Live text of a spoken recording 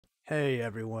Hey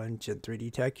everyone,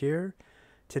 Gen3D Tech here.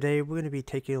 Today we're going to be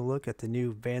taking a look at the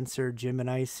new Vancer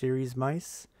Gemini Series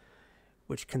mice,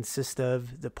 which consist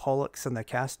of the Pollux and the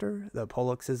Castor. The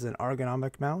Pollux is an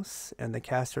ergonomic mouse and the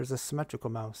Castor is a symmetrical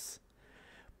mouse.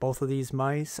 Both of these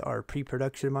mice are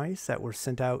pre-production mice that were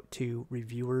sent out to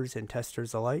reviewers and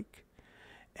testers alike.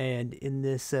 And in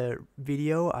this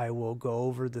video I will go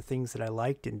over the things that I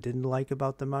liked and didn't like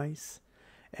about the mice,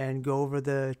 and go over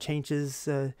the changes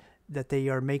that they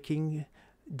are making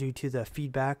due to the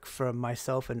feedback from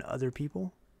myself and other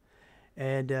people.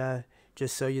 And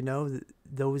just so you know,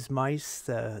 those mice,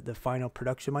 the final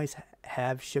production mice,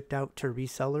 have shipped out to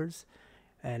resellers,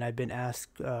 and I've been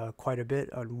asked quite a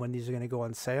bit on when these are going to go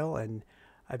on sale, and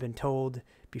I've been told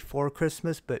before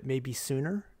Christmas, but maybe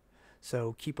sooner.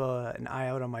 So keep an eye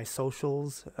out on my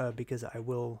socials because I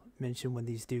will mention when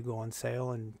these do go on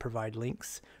sale and provide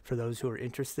links for those who are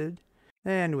interested.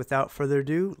 And without further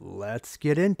ado, let's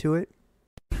get into it.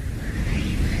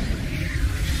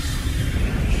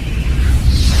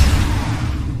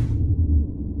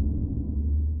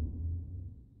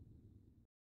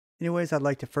 Anyways, I'd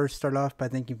like to first start off by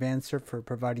thanking Vancer for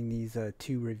providing these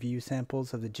two review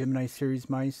samples of the Gemini Series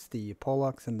mice, the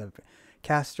Pollux and the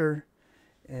Castor.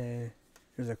 There's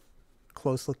a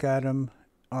close look at them.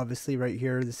 Obviously right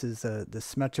here, this is the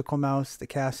symmetrical mouse, the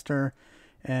Castor,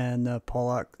 and the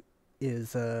Pollux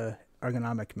is a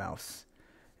ergonomic mouse.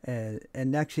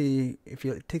 And actually, if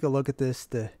you take a look at this,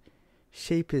 the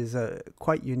shape is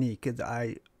quite unique.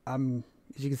 As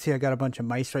you can see, I got a bunch of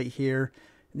mice right here.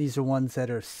 These are ones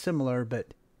that are similar,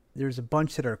 but there's a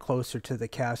bunch that are closer to the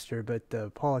Castor, but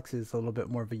the Pollux is a little bit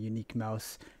more of a unique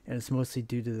mouse, and it's mostly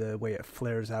due to the way it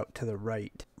flares out to the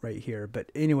right here.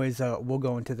 But anyways, we'll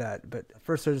go into that. But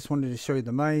first, I just wanted to show you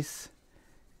the mice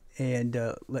and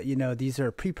let you know these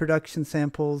are pre-production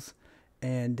samples.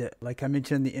 And like I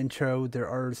mentioned in the intro, there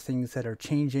are things that are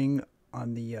changing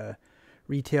on the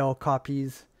retail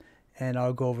copies, and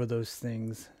I'll go over those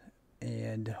things,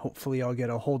 and hopefully I'll get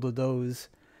a hold of those,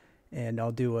 and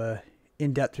I'll do a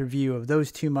in-depth review of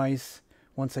those two mice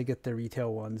once I get the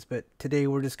retail ones. But today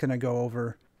we're just going to go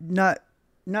over, not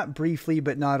briefly,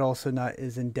 but not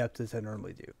as in-depth as I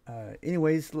normally do.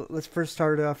 Anyways, let's first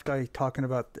start off by talking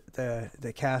about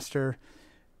the Castor,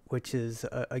 which is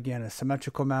again a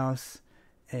symmetrical mouse,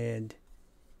 and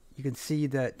you can see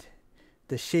that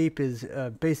the shape is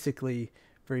basically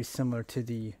very similar to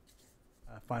the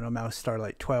Final Mouse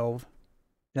Starlight 12.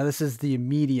 Now this is the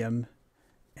medium,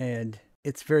 and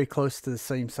it's very close to the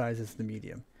same size as the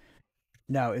medium.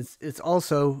 Now it's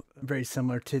also very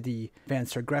similar to the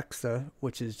Vancer Gemini,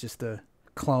 which is just a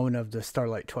clone of the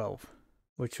Starlight 12,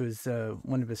 which was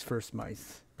one of his first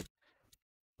mice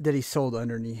that he sold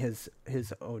underneath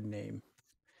his own name.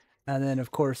 And then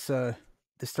of course the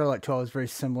Starlight 12 is very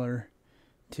similar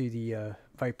to the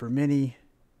Viper Mini,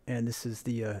 and this is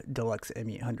the Deluxe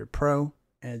M800 Pro.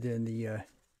 And then the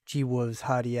G-Wolves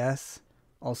Hottie S,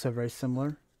 also very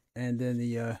similar. And then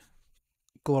the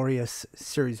Glorious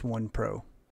Series 1 Pro.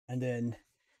 And then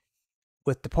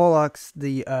with the Pollux,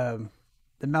 the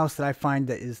mouse that I find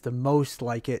that is the most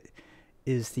like it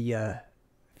is the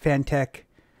Fantech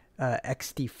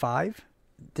XT5.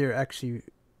 They're actually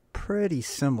pretty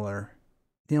similar.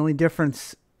 The only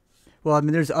difference, well, I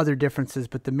mean, there's other differences,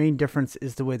 but the main difference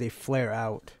is the way they flare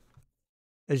out.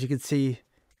 As you can see,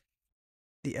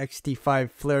 the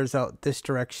XT5 flares out this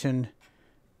direction,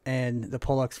 and the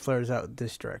Pollux flares out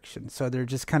this direction. So they're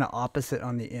just kind of opposite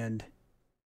on the end.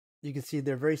 You can see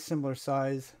they're very similar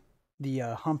size. The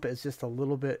hump is just a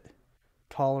little bit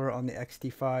taller on the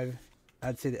XT5.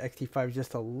 I'd say the XT5 is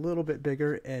just a little bit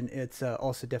bigger, and it's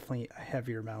also definitely a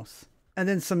heavier mouse. And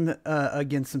then some,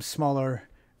 again, some smaller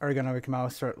ergonomic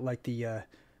mouse are like the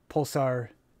Pulsar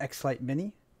X-Lite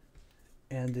Mini,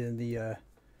 and then the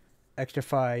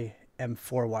Xtrfy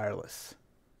M4 wireless.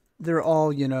 They're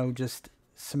all, you know, just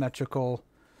symmetrical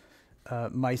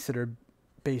mice that are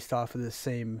based off of the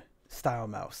same style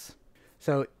mouse.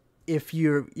 So if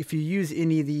you use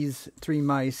any of these three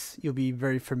mice, you'll be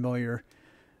very familiar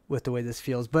with the way this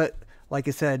feels. But like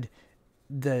I said,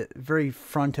 the very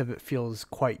front of it feels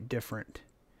quite different.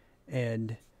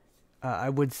 And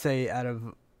I would say out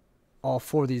of all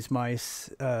four of these mice,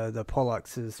 the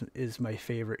Pollux is my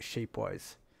favorite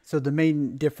shape-wise. So the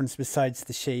main difference besides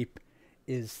the shape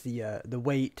is the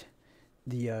weight.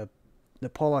 The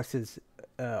Pollux is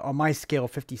on my scale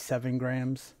 57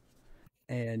 grams,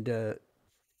 and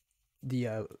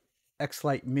the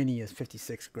X-Lite Mini is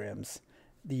 56 grams.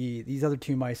 These other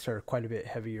two mice are quite a bit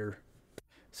heavier.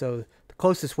 So the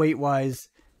closest weight-wise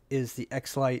is the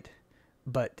X-Lite,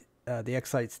 but the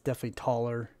X-Lite's definitely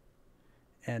taller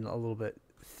and a little bit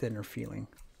thinner feeling.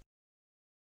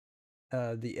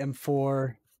 The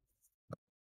M4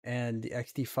 and the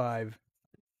XD5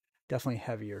 definitely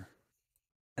heavier.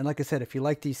 And like I said, if you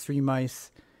like these three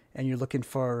mice and you're looking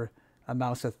for a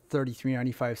mouse with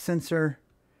 3395 sensor,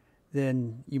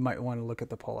 then you might want to look at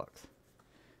the Pollux.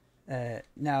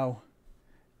 Now,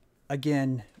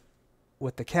 again,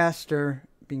 with the Castor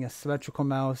being a symmetrical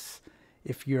mouse,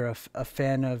 if you're a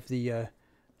fan of the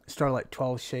Starlight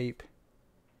 12 shape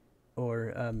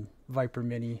or Viper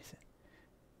Mini,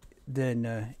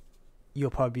 then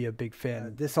you'll probably be a big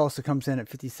fan. This also comes in at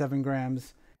 57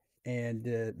 grams,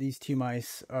 and these two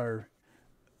mice are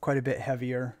quite a bit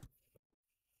heavier.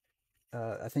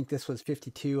 I think this was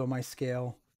 52 on my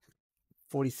scale,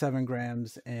 47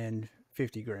 grams, and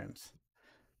 50 grams.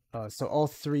 So all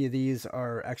three of these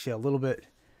are actually a little bit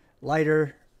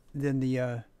lighter than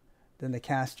the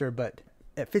Castor, but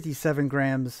at 57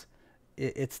 grams,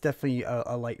 it's definitely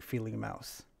a light feeling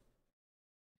mouse.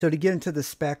 So to get into the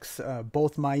specs,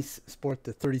 both mice sport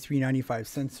the 3395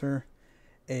 sensor,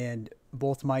 and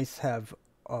both mice have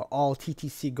all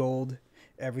TTC Gold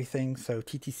everything. So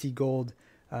TTC Gold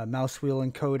mouse wheel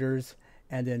encoders,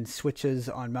 and then switches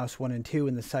on mouse 1 and 2,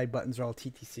 and the side buttons are all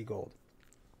TTC Gold.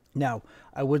 Now,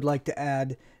 I would like to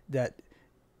add that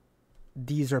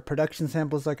these are production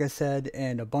samples, like I said,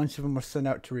 and a bunch of them were sent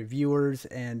out to reviewers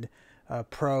and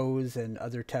pros and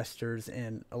other testers,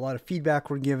 and a lot of feedback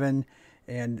were given,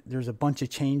 and there's a bunch of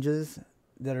changes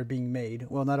that are being made.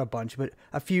 Well, not a bunch, but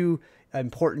a few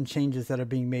important changes that are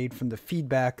being made from the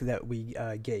feedback that we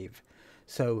gave.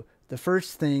 So the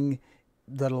first thing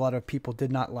that a lot of people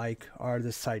did not like are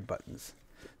the side buttons.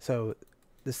 So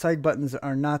the side buttons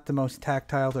are not the most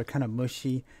tactile. They're kind of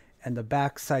mushy, and the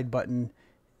back side button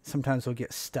sometimes will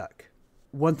get stuck.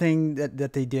 One thing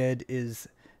that they did is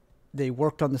they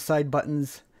worked on the side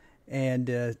buttons,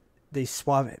 and they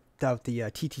swapped out the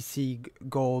TTC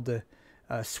Gold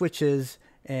switches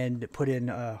and put in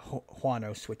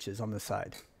Huano switches on the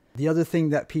side. The other thing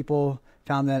that people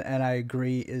found that, and I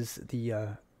agree, is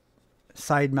the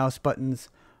side mouse buttons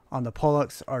on the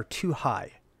Pollux are too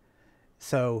high.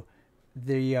 So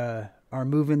they are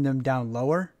moving them down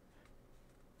lower,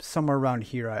 somewhere around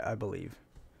here, I believe.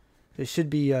 It should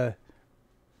be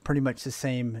pretty much the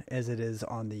same as it is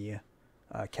on the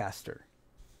Castor.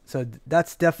 So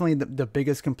that's definitely the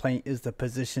biggest complaint, is the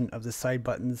position of the side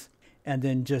buttons, and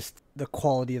then just the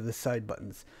quality of the side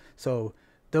buttons. So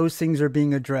those things are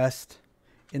being addressed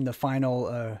in the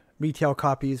final retail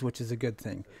copies, which is a good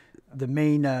thing. The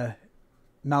main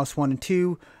mouse 1 and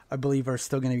 2, I believe, are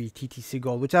still going to be TTC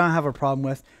Gold, which I don't have a problem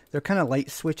with. They're kind of light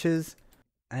switches,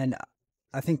 and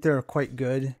I think they're quite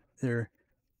good. They're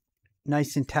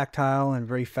nice and tactile and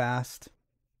very fast.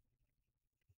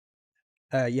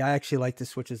 Yeah, I actually like the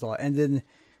switches a lot. And then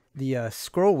the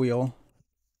scroll wheel,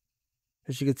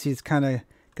 as you can see, it's kind of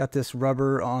got this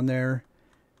rubber on there,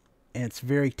 and it's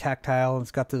very tactile.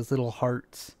 It's got those little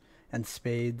hearts and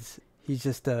spades. He's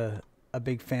just a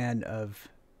big fan of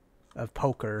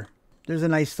poker. There's a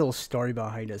nice little story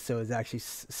behind it, so it's actually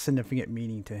significant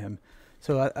meaning to him.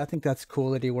 So I think that's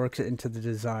cool that he works it into the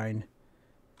design.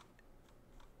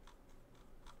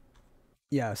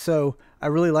 Yeah, so I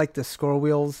really like the scroll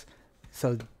wheels,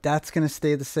 so that's going to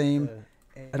stay the same.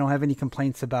 I don't have any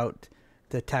complaints about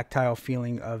the tactile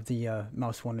feeling of the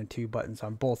mouse 1 and 2 buttons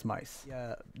on both mice.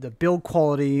 Yeah, the build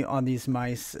quality on these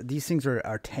mice, these things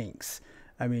are tanks.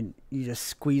 I mean, you just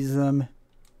squeeze them.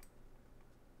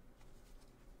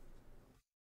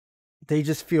 They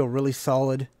just feel really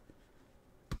solid.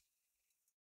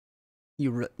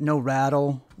 No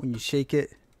rattle when you shake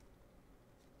it.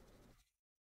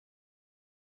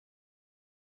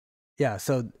 Yeah,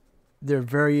 so they're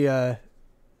very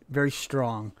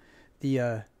strong.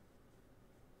 The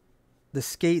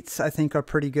skates, I think, are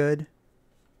pretty good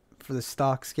for the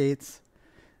stock skates.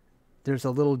 There's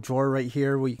a little drawer right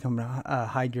here where you can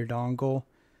hide your dongle.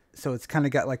 So it's kind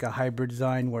of got like a hybrid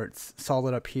design where it's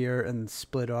solid up here and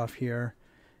split off here.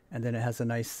 And then it has a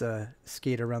nice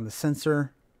skate around the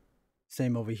sensor.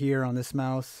 Same over here on this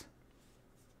mouse.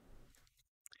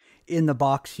 In the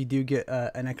box, you do get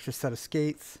an extra set of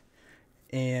skates.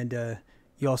 And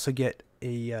you also get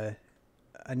a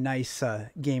nice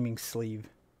gaming sleeve.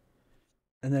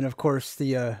 And then, of course,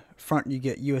 the front, you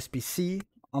get USB-C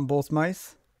on both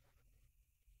mice.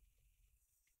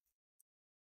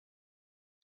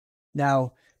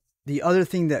 Now, the other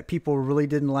thing that people really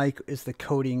didn't like is the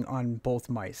coating on both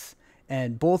mice.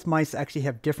 And both mice actually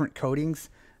have different coatings.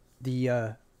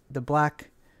 The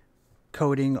black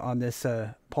coating on this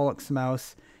Pollux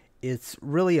mouse, it's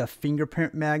really a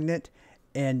fingerprint magnet.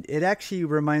 And it actually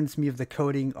reminds me of the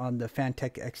coating on the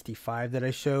Fantech XT5 that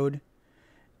I showed.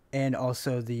 And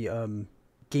also the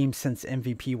GameSense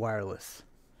MVP wireless.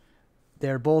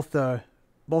 They're both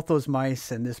those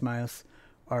mice and this mouse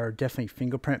are definitely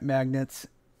fingerprint magnets,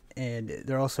 and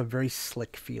they're also very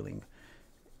slick feeling.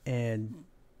 And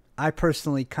I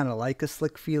personally kind of like a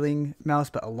slick feeling mouse,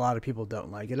 but a lot of people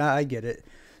don't like it. I get it.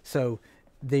 So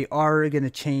they are going to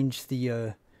change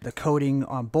the coating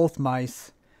on both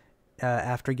mice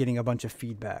after getting a bunch of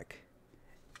feedback.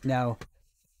 Now,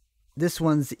 this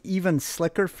one's even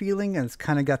slicker feeling, and it's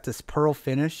kind of got this pearl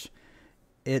finish.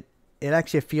 It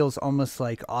actually feels almost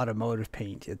like automotive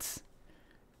paint. It's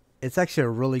actually a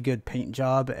really good paint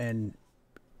job, and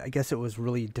I guess it was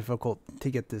really difficult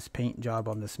to get this paint job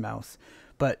on this mouse.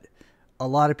 But a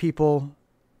lot of people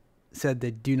said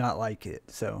they do not like it.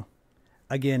 So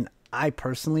again, I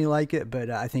personally like it, but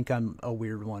I think I'm a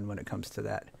weird one when it comes to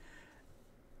that.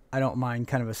 I don't mind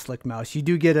kind of a slick mouse. You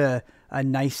do get a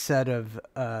nice set of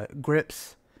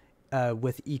grips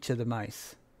with each of the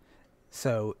mice.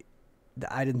 So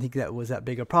I didn't think that was that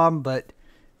big a problem, but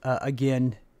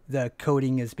again, the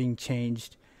coating is being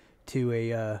changed to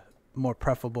a more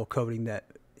preferable coating that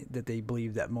they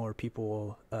believe that more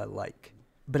people will like.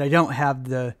 But I don't have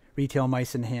the retail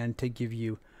mice in hand to give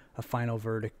you a final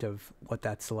verdict of what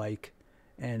that's like.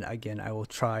 And again, I will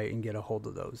try and get a hold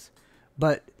of those.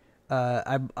 But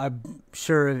I'm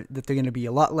sure that they're going to be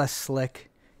a lot less slick,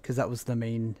 because that was the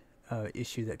main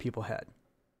issue that people had.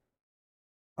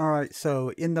 All right, so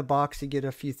in the box you get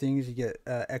a few things. You get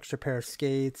extra pair of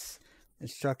skates,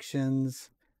 instructions.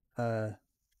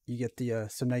 You get the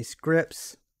some nice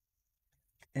grips,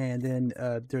 and then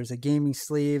there's a gaming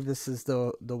sleeve. This is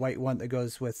the white one that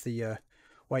goes with the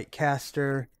white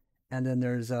Castor, and then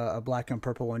there's a black and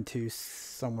purple one too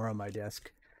somewhere on my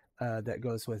desk that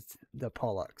goes with the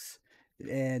Pollux.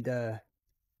 And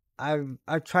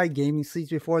I've tried gaming sleeves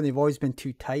before, and they've always been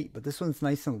too tight, but this one's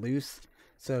nice and loose.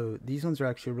 So these ones are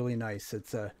actually really nice.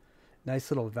 It's a nice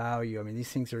little value. I mean,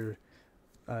 these things are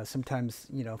sometimes,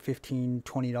 you know, $15,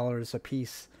 $20 a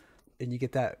piece, and you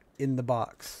get that in the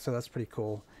box. So that's pretty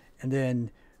cool. And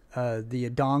then the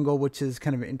dongle, which is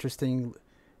kind of interesting.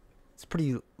 It's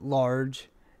pretty large,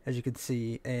 as you can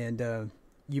see. And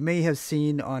you may have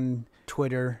seen on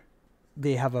Twitter,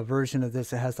 they have a version of this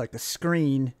that has like a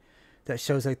screen that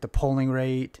shows like the polling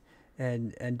rate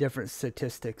and different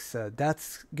statistics.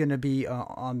 That's going to be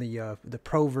on the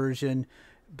Pro version,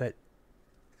 but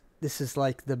this is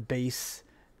like the base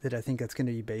that I think that's going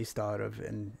to be based out of.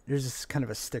 And there's just kind of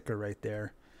a sticker right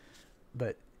there,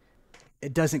 but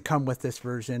it doesn't come with this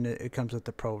version. It comes with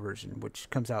the Pro version, which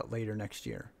comes out later next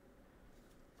year.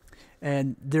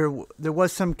 And there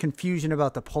was some confusion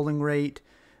about the polling rate.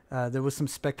 There was some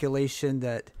speculation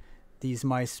that these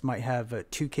mice might have a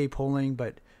 2K polling,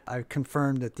 but I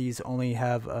confirmed that these only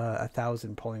have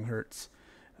 1,000 polling hertz,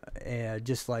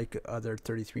 just like other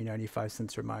 3395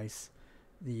 sensor mice.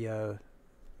 The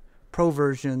Pro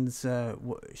versions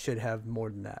should have more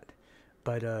than that,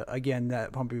 but again,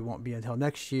 that probably won't be until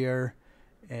next year,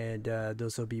 and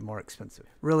those will be more expensive.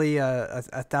 Really,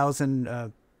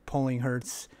 1,000 polling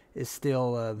hertz is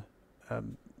still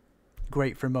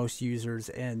great for most users,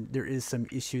 and there is some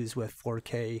issues with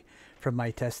 4K from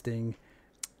my testing.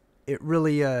 It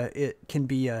really it can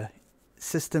be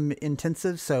system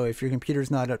intensive, so if your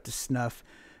computer's not up to snuff,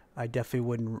 I definitely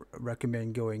wouldn't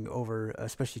recommend going over,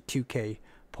 especially 2K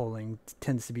polling. It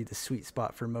tends to be the sweet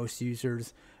spot for most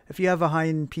users. If you have a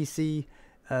high-end PC,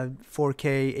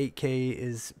 4K, 8K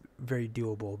is very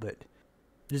doable, but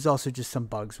there's also just some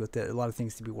bugs with it, a lot of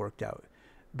things to be worked out.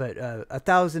 But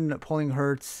 1,000 polling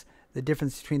hertz, the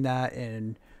difference between that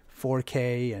and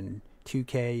 4K and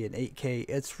 2K and 8K,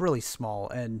 it's really small,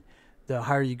 and the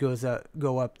higher you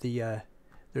go up,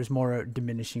 there's more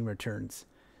diminishing returns.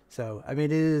 So I mean,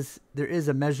 there is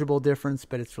a measurable difference,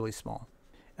 but it's really small.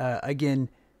 Again,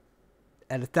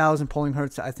 at 1,000 polling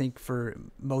hertz, I think for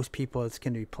most people it's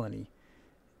going to be plenty.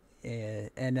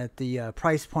 And at the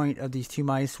price point of these two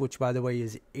mice, which by the way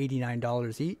is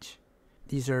 $89 each,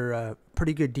 these are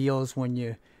pretty good deals when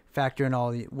you factor in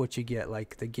all what you get,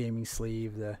 like the gaming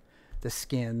sleeve, the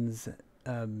skins,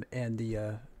 and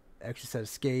the extra set of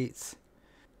skates.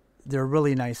 They're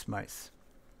really nice mice.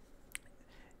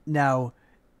 Now,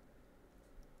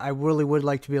 I really would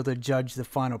like to be able to judge the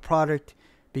final product,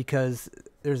 because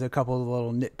there's a couple of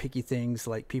little nitpicky things,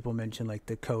 like people mentioned, like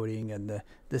the coating and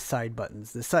the side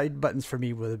buttons. The side buttons for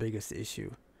me were the biggest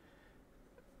issue.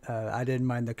 I didn't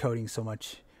mind the coating so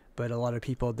much, but a lot of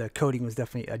people, the coating was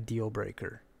definitely a deal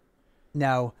breaker.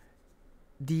 Now,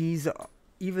 these,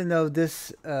 even though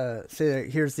this, say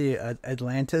here's the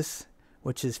Atlantis,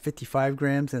 which is 55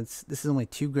 grams, and this is only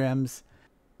 2 grams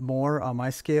more on my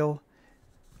scale.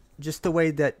 Just the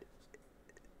way that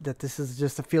that this is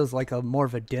just, it feels like a more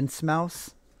of a dense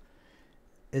mouse.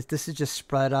 This is just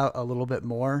spread out a little bit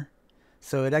more,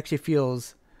 so it actually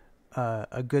feels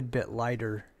a good bit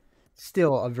lighter.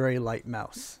 Still a very light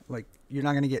mouse. Like, you're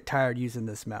not going to get tired using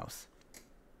this mouse.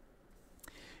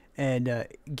 And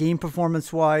game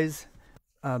performance wise,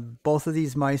 both of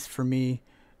these mice for me,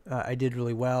 I did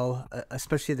really well,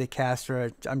 especially the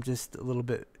Castor. I'm just a little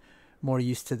bit more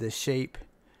used to the shape,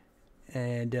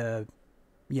 and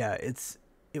yeah,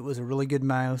 it was a really good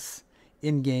mouse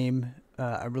in game.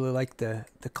 I really like the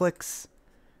clicks,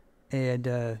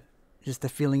 and just the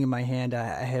feeling in my hand.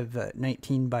 I have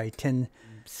 19 by 10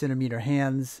 centimeter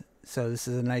hands, so this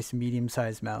is a nice medium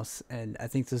sized mouse, and I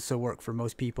think this will work for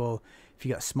most people if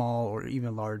you got small or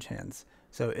even large hands.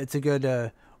 So it's a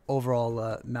good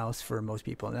overall mouse for most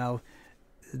people. Now,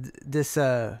 this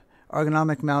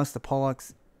ergonomic mouse, the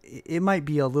Pollux, it might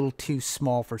be a little too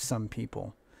small for some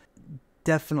people.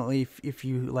 Definitely, if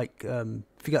you like,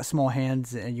 if you got small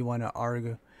hands and you want to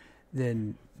argue,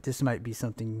 then this might be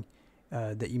something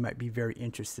that you might be very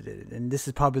interested in. And this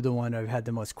is probably the one I've had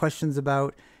the most questions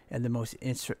about and the most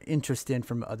interest in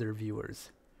from other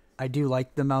viewers. I do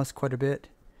like the mouse quite a bit,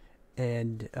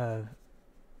 and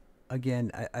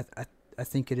again, I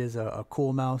think it is a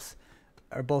cool mouse.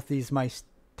 Are both these mice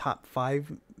top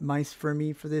 5 mice for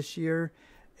me for this year?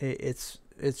 It's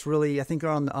really, I think,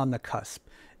 on the cusp.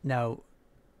 Now,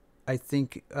 I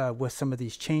think with some of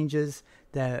these changes,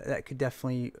 that could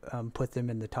definitely put them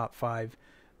in the top 5.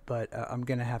 But I'm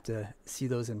gonna have to see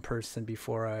those in person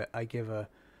before I give a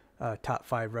top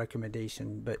 5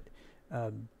 recommendation. But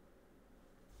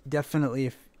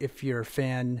definitely, if you're a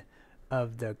fan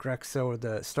of the Grexo or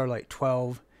the Starlight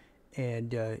 12,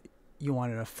 and you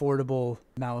want an affordable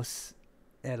mouse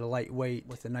at a lightweight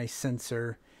with a nice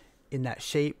sensor in that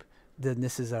shape, then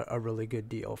this is a really good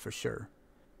deal for sure.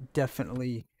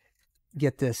 Definitely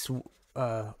get this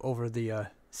over the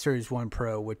Series 1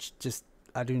 Pro, which just,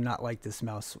 I do not like this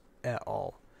mouse at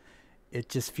all. It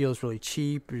just feels really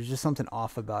cheap. There's just something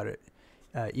off about it.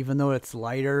 Even though it's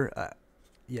lighter,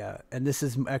 yeah, and this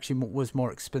is actually was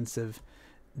more expensive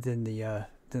than the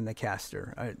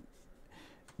Castor. I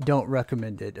don't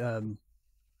recommend it.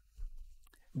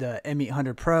 The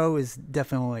M800 Pro is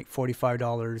definitely like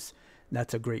 $45.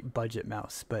 That's a great budget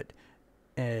mouse, but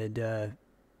it's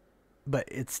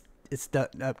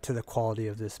up to the quality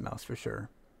of this mouse for sure.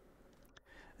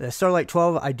 The Starlight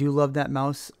 12, I do love that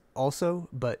mouse also,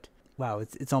 but wow,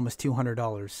 it's almost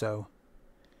 $200. So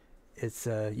it's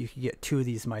you can get 2 of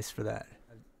these mice for that.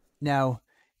 Now,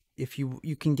 if you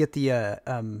can get the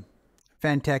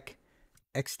Fantech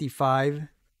XD5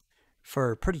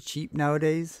 for pretty cheap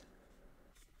nowadays.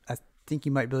 I think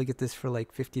you might be able to get this for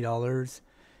like $50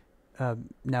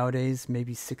 nowadays,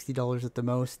 maybe $60 at the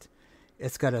most.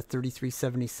 It's got a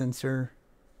 3370 sensor.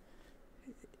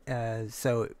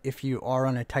 So if you are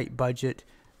on a tight budget,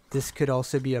 this could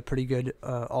also be a pretty good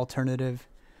alternative.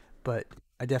 But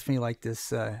I definitely like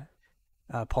this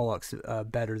Pollux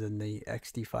better than the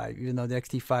XD5, even though the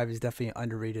XD5 is definitely an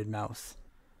underrated mouse.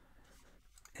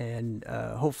 And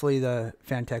hopefully the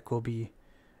Fantech will be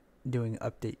doing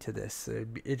an update to this.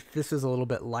 If this was a little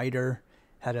bit lighter,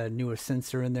 had a newer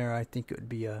sensor in there, I think it would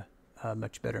be a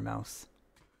much better mouse.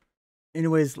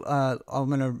 Anyways, I'm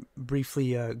gonna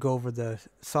briefly go over the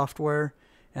software,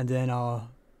 and then I'll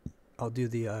do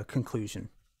the conclusion.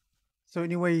 So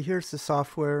anyway, here's the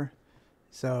software.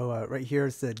 So right here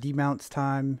is the demounts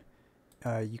time.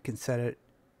 You can set it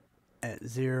at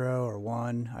 0 or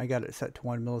 1. I got it set to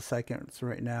 1 millisecond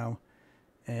right now,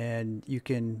 and you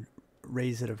can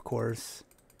raise it, of course.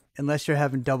 Unless you're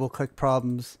having double click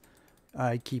problems,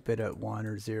 I keep it at 1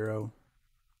 or 0.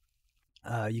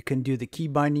 You can do the key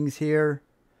bindings here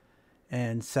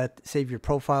and save your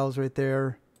profiles right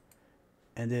there.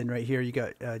 And then right here you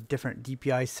got different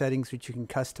DPI settings which you can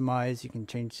customize. You can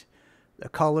change the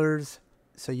colors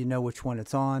so you know which one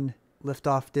it's on.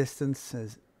 Liftoff distance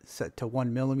is set to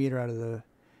 1 millimeter out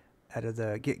of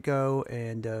the get-go,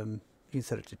 and you can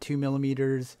set it to 2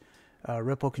 millimeters.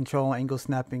 Ripple control, angle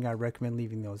snapping, I recommend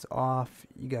leaving those off.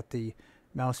 You got the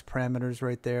mouse parameters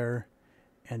right there,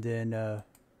 and then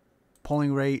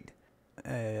polling rate.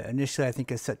 Initially, I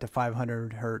think it's set to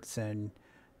 500 hertz, and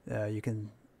you can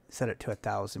set it to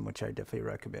 1,000, which I definitely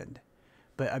recommend.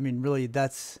 But I mean, really,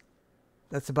 that's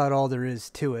about all there is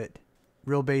to it.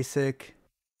 Real basic.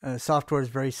 Software is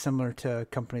very similar to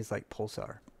companies like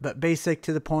Pulsar, but basic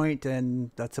to the point,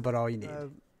 and that's about all you need.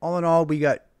 All in all, we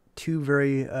got 2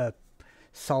 very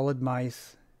solid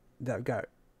mice that got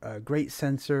great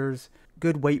sensors,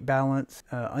 good weight balance,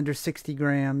 under 60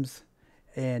 grams,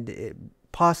 and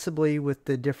possibly with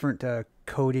the different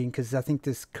coating, because I think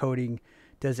this coating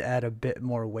does add a bit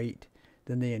more weight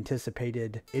than they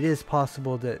anticipated. It is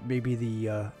possible that maybe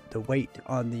the weight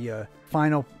on the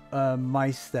final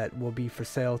mice that will be for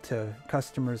sale to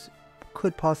customers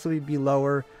could possibly be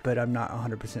lower, but I'm not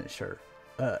 100% sure.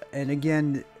 And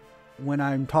again, when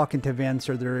I'm talking to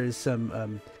Vancer, there is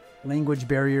some language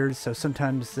barriers, so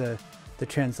sometimes the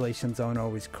translations aren't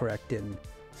always correct, and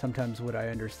sometimes what I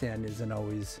understand isn't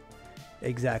always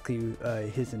exactly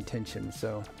his intention.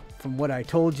 So from what I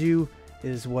told you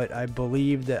is what I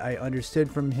believe that I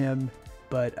understood from him,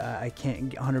 but I can't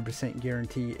 100%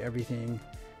 guarantee everything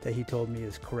that he told me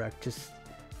is correct. Just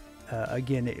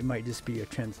again, it might just be a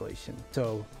translation.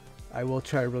 So I will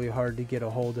try really hard to get a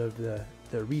hold of the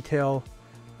retail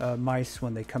mice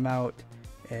when they come out,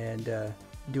 and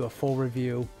do a full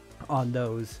review on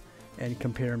those and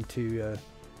compare them to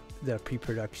the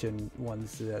pre-production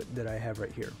ones that I have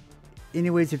right here.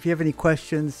 Anyways, if you have any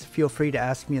questions, feel free to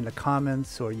ask me in the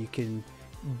comments, or you can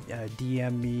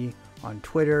DM me on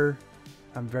Twitter.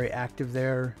 I'm very active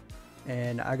there,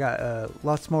 and I got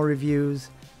lots more reviews.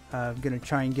 I'm gonna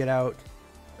try and get out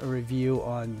a review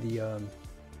on the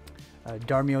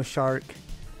Darmio Shark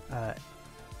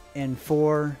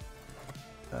N4,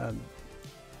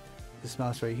 this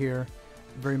mouse right here.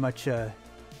 Very much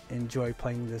enjoy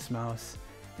playing this mouse,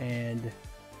 and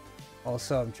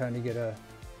also I'm trying to get a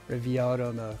review out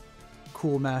on the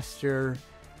Cool Master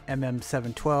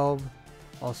MM712,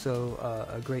 also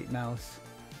a great mouse.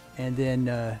 And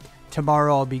then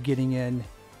tomorrow I'll be getting in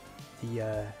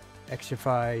the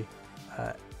Xtrfy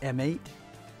M8,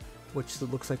 which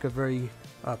looks like a very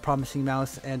promising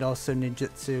mouse, and also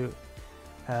Ninjutsu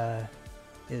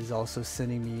is also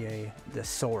sending me the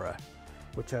Sora,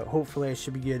 which hopefully I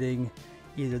should be getting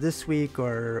either this week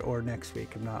or next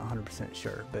week. I'm not 100%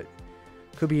 sure, but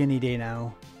could be any day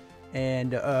now.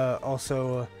 And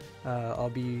also I'll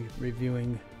be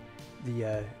reviewing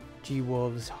the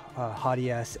G-Wolves Hottie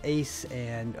Ass Ace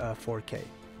and 4K.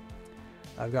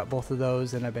 I've got both of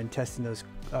those, and I've been testing those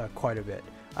quite a bit.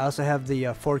 I also have the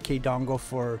 4K dongle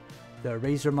for the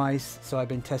Razer mice, so I've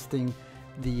been testing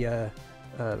the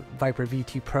Viper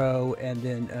V2 Pro and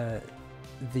then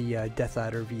the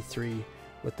Deathladder V3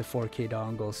 with the 4K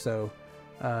dongle. So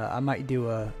I might do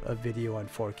a video on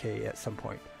 4K at some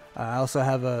point. I also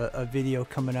have a video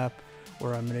coming up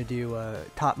where I'm going to do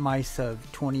top mice of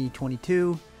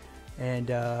 2022, and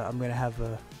I'm going to have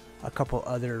a couple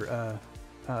other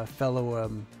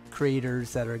fellow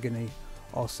creators that are going to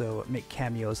also make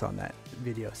cameos on that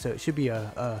video. So it should be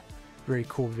a very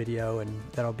cool video, and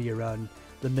that'll be around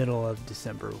the middle of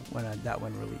December when that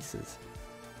one releases.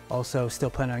 Also, still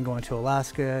planning on going to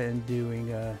Alaska and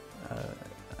doing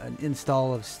an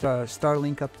install of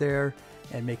Starlink up there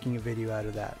and making a video out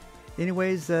of that.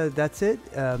 Anyways, that's it.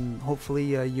 Hopefully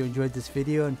you enjoyed this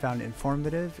video and found it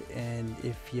informative, and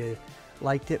if you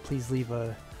liked it, please leave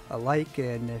a like,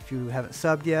 and if you haven't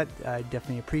subbed yet, I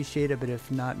definitely appreciate it, but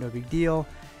if not, no big deal.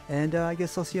 And I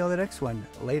guess I'll see you on the next one.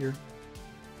 Later.